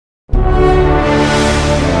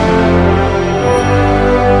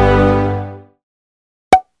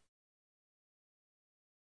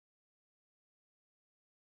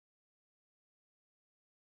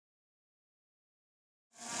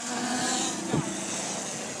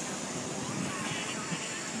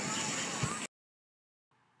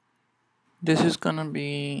This is gonna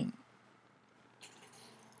be,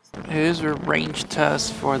 it is a range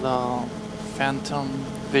test for the Phantom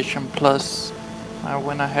Vision Plus. I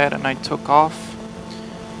went ahead and I took off,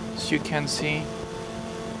 as you can see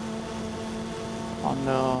on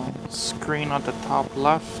the screen at the top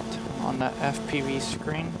left on the FPV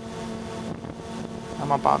screen. I'm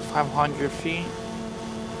about 500 feet,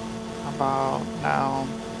 about now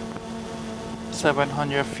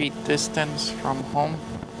 700 feet distance from home,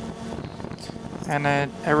 and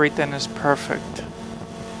everything is perfect.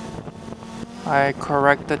 I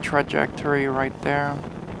correct the trajectory right there.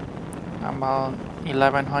 I'm about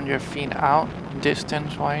 1100 feet out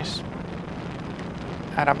distance wise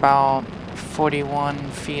at about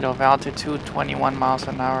 41 feet of altitude, 21 miles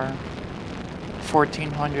an hour,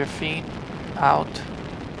 1400 feet out.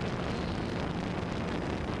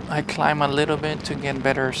 I climb a little bit to get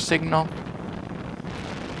better signal.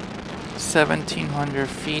 1700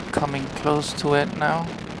 feet, coming close to it now.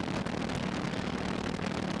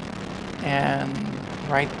 And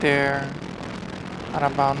right there at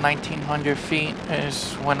about 1900 feet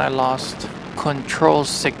is when I lost control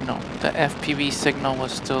signal. The FPV signal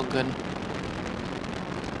was still good.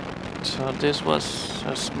 So this was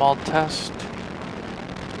a small test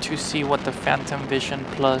to see what the Phantom Vision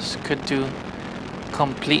Plus could do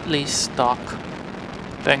completely stock.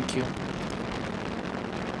 Thank you.